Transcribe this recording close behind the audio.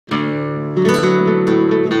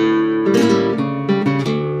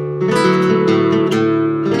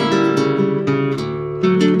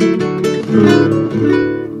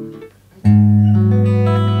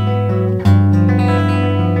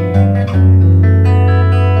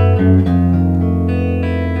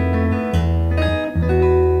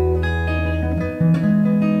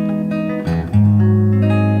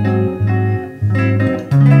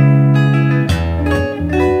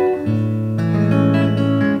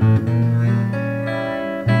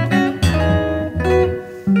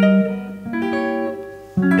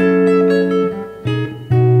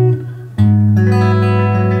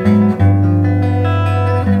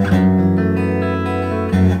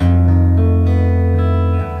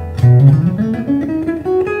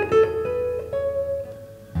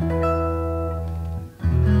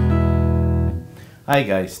Hi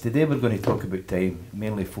guys, today we're going to talk about time,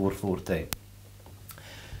 mainly 4/4 time.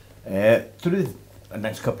 Through the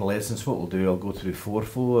next couple of lessons what we'll do, I'll go through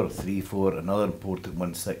 4/4, 3/4, another important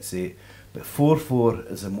one, 6/8, but 4/4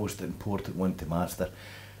 is the most important one to master.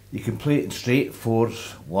 You can play it in straight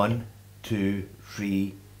fours, 1, 2,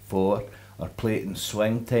 3, 4, or play it in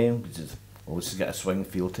swing time, which is obviously got a swing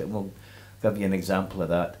feel to it, and we'll give you an example of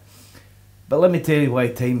that. But let me tell you why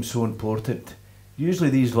time's so important. Usually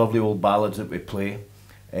these lovely old ballads that we play,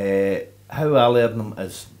 how I learn them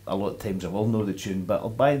is a lot of times I will know the tune, but I'll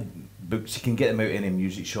buy books. You can get them out in any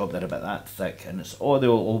music shop, they're about that thick, and it's all the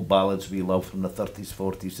old ballads we love from the 30s,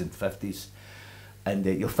 40s and 50s. And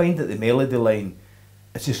you'll find that the melody line,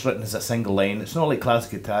 it's just written as a single line. It's not like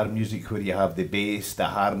classic guitar music where you have the bass, the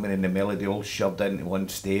harmony and the melody all shoved into one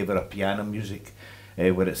stave, or a piano music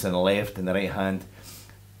where it's in the left and the right hand.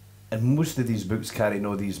 And most of these books carry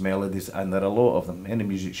all these melodies, and there are a lot of them. Any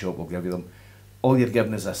music shop will give you them. All you're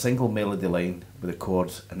given is a single melody line with the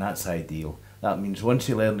chords, and that's ideal. That means once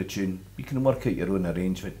you learn the tune, you can work out your own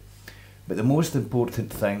arrangement. But the most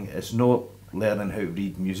important thing is not learning how to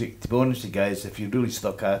read music. To be honest with you guys, if you're really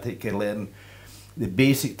stuck at it, you can learn the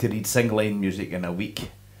basic to read single line music in a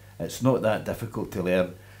week. It's not that difficult to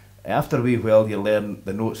learn. After a wee while you learn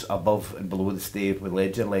the notes above and below the stave with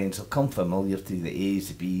ledger lines. They'll come familiar to the A's,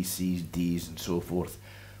 the B's, C's, D's and so forth.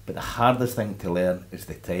 But the hardest thing to learn is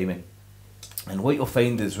the timing. And what you'll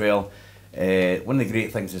find as well, one of the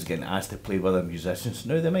great things is getting asked to play with other musicians.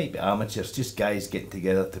 Now they might be amateurs, just guys getting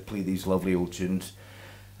together to play these lovely old tunes.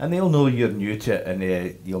 And they'll know you're new to it, and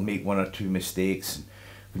you'll make one or two mistakes.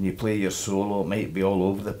 When you play your solo it might be all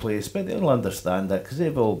over the place, but they'll understand that because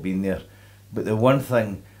they've all been there. But the one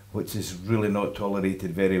thing which is really not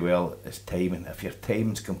tolerated very well is timing. If your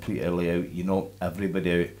timing's completely out, you knock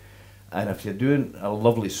everybody out. And if you're doing a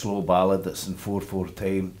lovely slow ballad that's in 4/4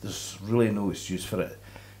 time, there's really no excuse for it.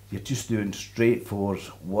 You're just doing straight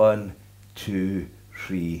fours, 1, 2,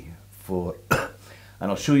 3, 4.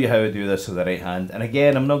 And I'll show you how I do this with the right hand. And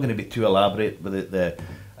again, I'm not going to be too elaborate with the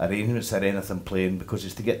arrangements or anything playing, because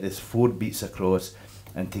it's to get this 4 beats across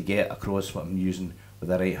and to get across what I'm using with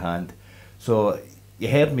the right hand. So you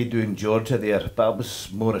heard me doing Georgia there, but it was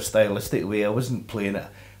more a stylistic way. I wasn't playing it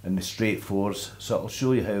in the straight fours, so I'll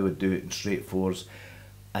show you how I would do it in straight fours.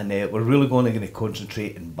 And we're really going to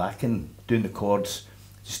concentrate on backing, doing the chords,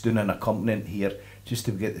 just doing an accompaniment here, just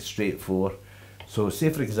to get the straight 4. So say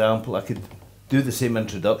for example, I could do the same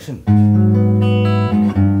introduction.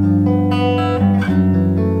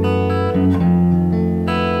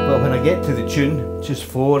 But when I get to the tune, just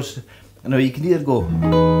 4s. Now you can either go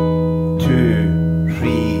 2,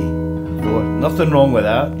 3, 4. Nothing wrong with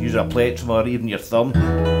that. Use a plectrum or even your thumb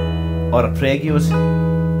or a pregios.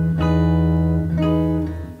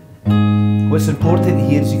 What's important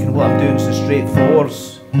here is what I'm doing is the straight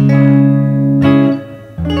 4s.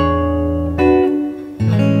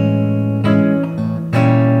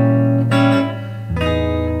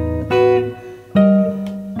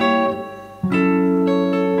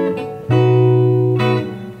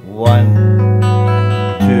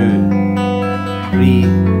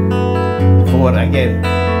 Again,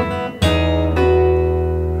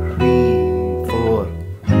 3, 4.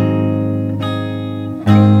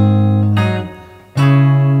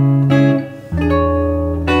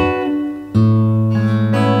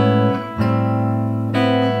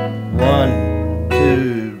 1,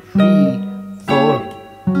 2, 3, 4.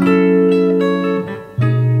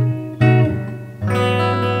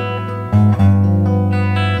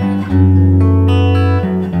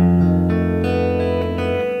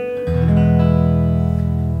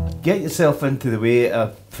 Get yourself into the way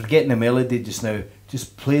of forgetting the melody just now,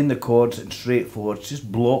 just playing the chords in straight 4s,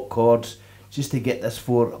 just block chords, just to get this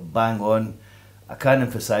 4 bang on. I can't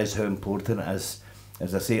emphasise how important it is.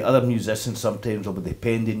 As I say, other musicians sometimes will be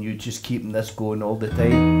depending on you just keeping this going all the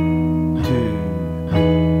time.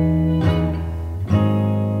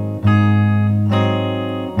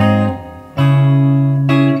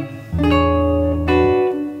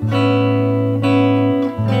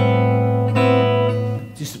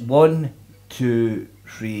 1, 2,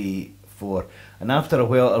 3, 4. And after a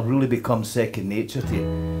while it'll really become second nature to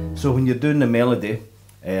you. So when you're doing the melody,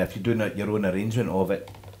 if you're doing your own arrangement of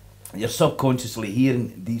it, you're subconsciously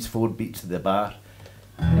hearing these 4 beats of the bar.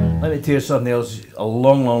 Let me tell you something else. A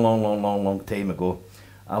long time ago,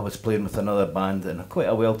 I was playing with another band in quite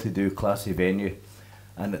a well-to-do, classy venue,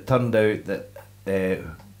 and it turned out that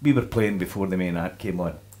we were playing before the main act came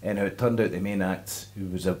on. Anyhow, it turned out the main act, who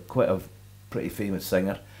was quite a pretty famous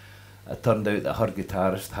singer, it turned out that her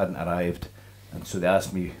guitarist hadn't arrived, and so they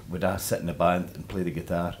asked me would I sit in the band and play the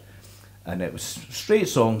guitar. And it was straight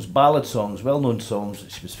songs, ballad songs, well-known songs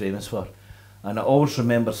that she was famous for. And I always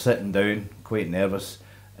remember sitting down, quite nervous,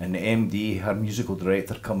 and the MD, her musical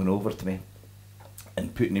director, coming over to me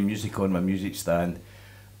and putting the music on my music stand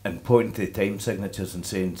and pointing to the time signatures and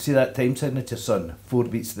saying, "See that time signature, son? 4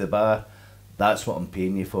 beats to the bar. That's what I'm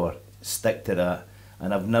paying you for. Stick to that."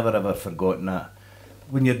 And I've never ever forgotten that.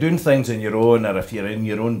 When you're doing things on your own, or if you're in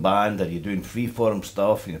your own band, or you're doing freeform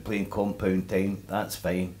stuff and you're playing compound time, that's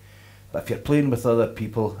fine. But if you're playing with other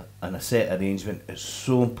people in a set arrangement, it's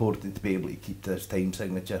so important to be able to keep this time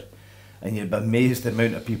signature. And you'll be amazed the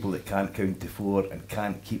amount of people that can't count to 4 and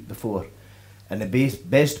can't keep the 4. And the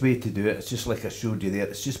best way to do it is just like I showed you there,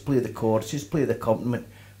 it's just play the chords, just play the accompaniment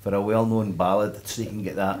for a well-known ballad so you can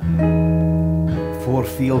get that 4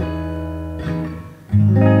 feel.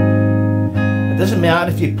 It doesn't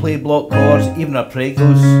matter if you play block chords, even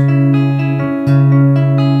arpeggios.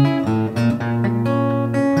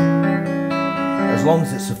 As long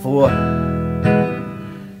as it's a 4.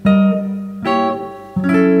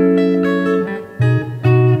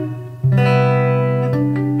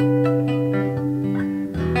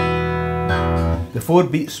 The 4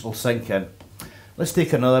 beats will sink in. Let's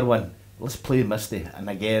take another one. Let's play Misty. And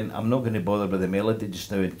again, I'm not going to bother with the melody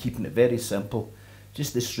just now and keeping it very simple.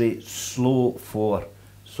 Just the straight, slow 4.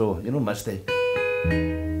 So, you know Misty.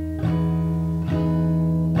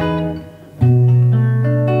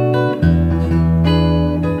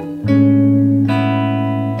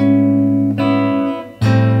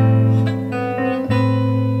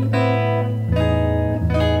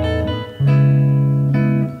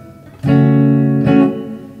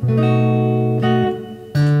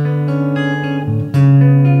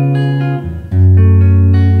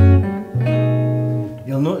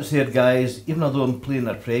 Here, guys, even though I'm playing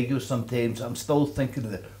arpeggio sometimes, I'm still thinking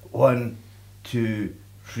of the 1, 2,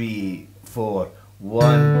 3, 4.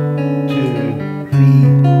 1, 2, 3,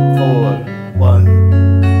 4, 1.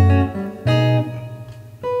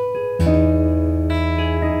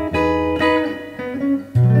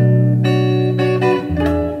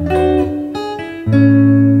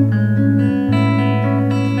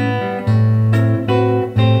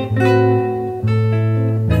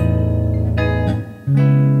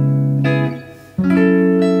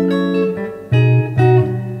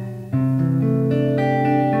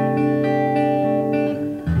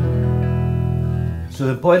 So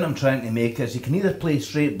the point I'm trying to make is you can either play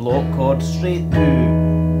straight block chords, straight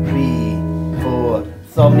 2, 3, 4,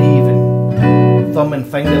 thumb even, thumb and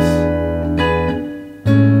fingers.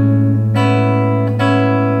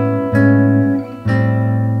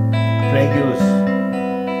 Arpeggios.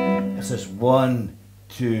 This is 1,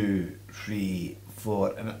 2, 3,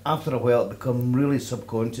 4, and after a while it becomes really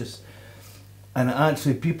subconscious. And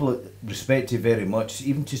actually people respect you very much,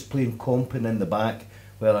 even just playing comping in the back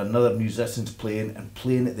while another musician's playing and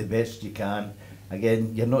playing it the best you can.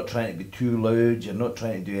 Again, you're not trying to be too loud, you're not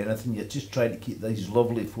trying to do anything, you're just trying to keep these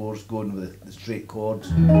lovely 4s going with the straight chords.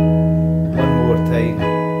 One more time.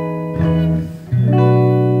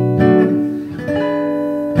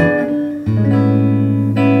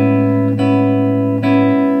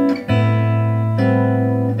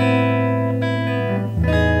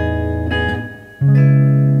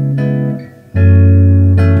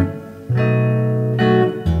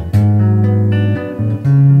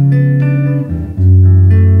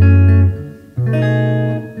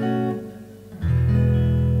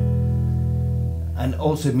 And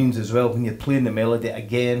also means as well, when you're playing the melody,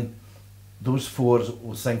 again, those 4s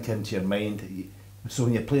will sink into your mind. So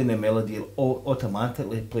when you're playing the melody, you'll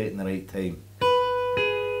automatically play it in the right time.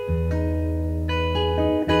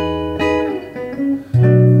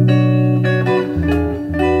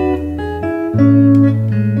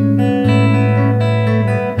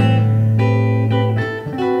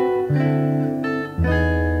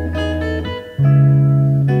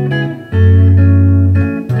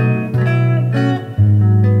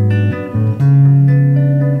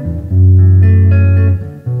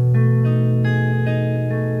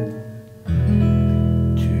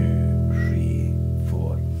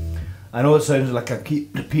 it sounds like I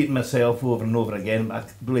keep repeating myself over and over again, but I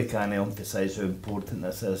really can't emphasise how important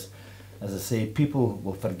this is. As I say, people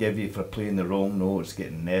will forgive you for playing the wrong notes,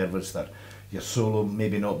 getting nervous, that your solo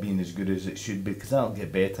maybe not being as good as it should be, because that'll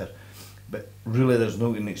get better. But really there's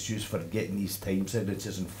no an excuse for getting these time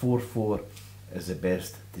signatures, and 4/4 is the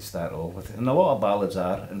best to start off with. And a lot of ballads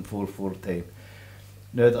are in 4/4 time.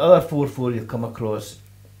 Now the other 4/4 you'll come across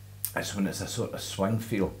is when it's a sort of swing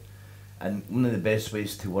feel. And one of the best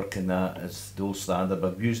ways to work in that is the old standard.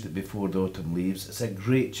 I've used it before, the Autumn Leaves. It's a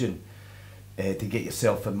great tune to get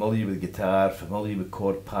yourself familiar with guitar, familiar with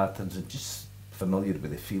chord patterns, and just familiar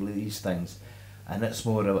with the feel of these things. And it's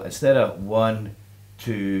more of, instead of 1,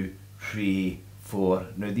 2, 3, 4.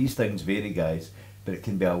 Now these things vary, guys, but it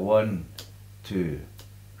can be a 1, 2,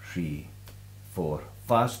 3, 4.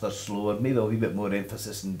 Faster, slower, maybe a wee bit more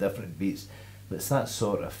emphasis in different beats, but it's that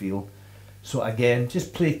sort of feel. So again,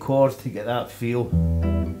 just play chords to get that feel.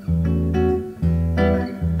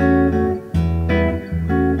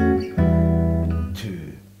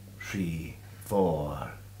 2, 3, 4.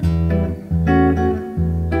 2,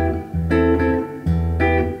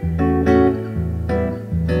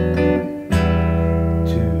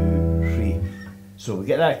 3. So we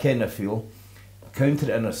get that kind of feel. Counter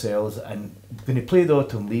it in ourselves, and I'm going to play the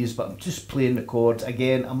Autumn Leaves, but I'm just playing the chords.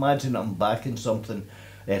 Again, imagine I'm backing something,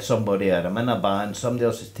 somebody, or I'm in a band, somebody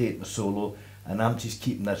else is taking a solo, and I'm just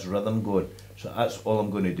keeping this rhythm going. So that's all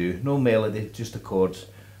I'm going to do. No melody, just the chords.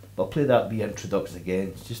 But I'll play that wee introduction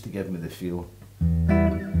again, just to give me the feel.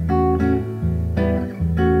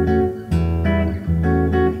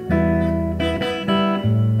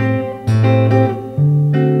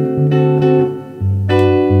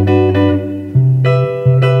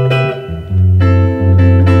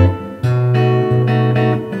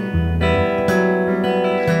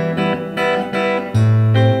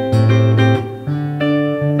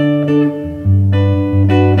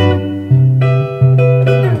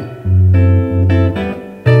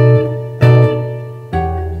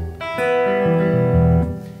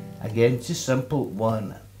 Again, just simple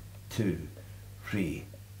 1, 2, 3,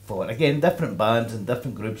 4. Again, different bands and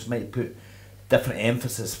different groups might put different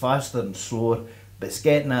emphasis, faster and slower, but it's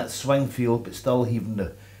getting that swing feel, but still even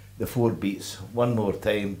the 4 beats. One more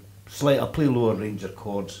time. I'll play lower range of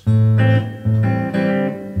chords.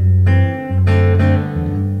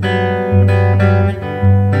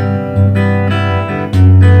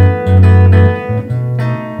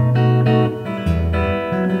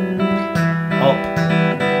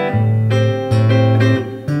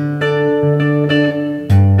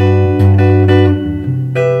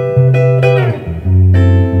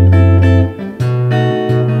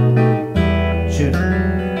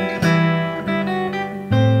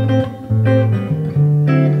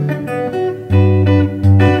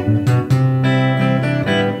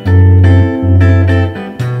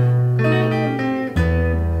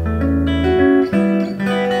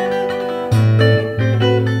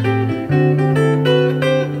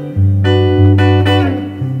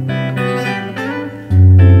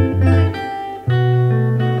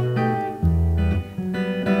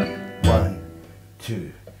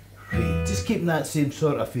 Keeping that same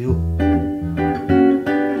sort of feel.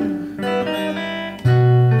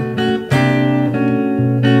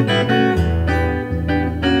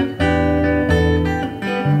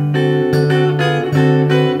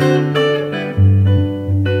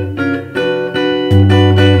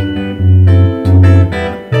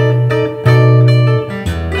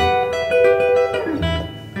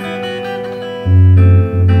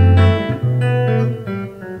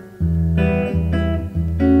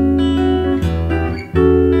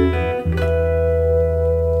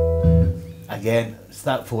 Again, it's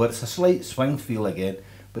that 4, it's a slight swing feel again,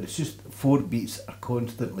 but it's just 4 beats are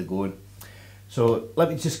constantly going. So let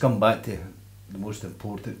me just come back to the most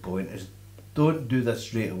important point, is don't do this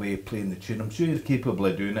straight away playing the tune. I'm sure you're capable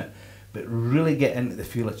of doing it, but really get into the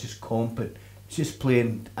feel of just comping, just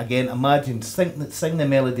playing. Again, imagine, sing the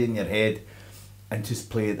melody in your head and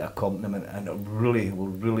just play the accompaniment, and it will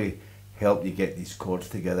really help you get these chords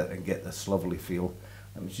together and get this lovely feel.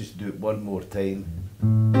 Let me just do it one more time.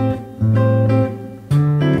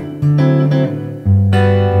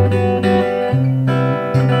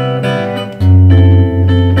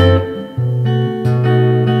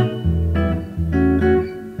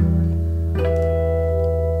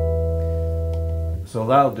 So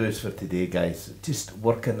that'll do us for today, guys. Just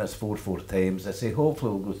working this 4/4 times. I say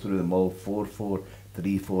hopefully we'll go through them all. 4/4,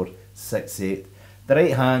 3/4, 6/8. The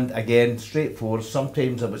right hand, again, straight 4.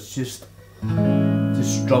 Sometimes I was just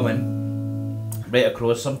strumming right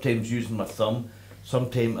across, sometimes using my thumb,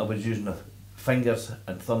 sometimes I was using my fingers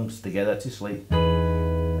and thumbs together, just like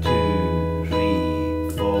 2,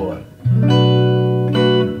 4.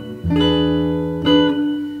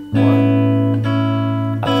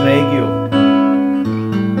 1. Arpeggio.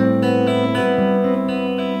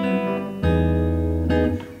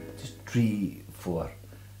 Just 3, 4.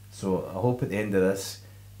 So I hope at the end of this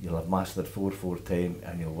you'll have mastered 4/4 time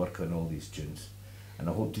and you'll work on all these tunes. And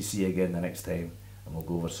I hope to see you again the next time and we'll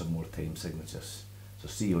go over some more time signatures. So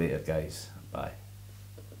see you later guys. Bye.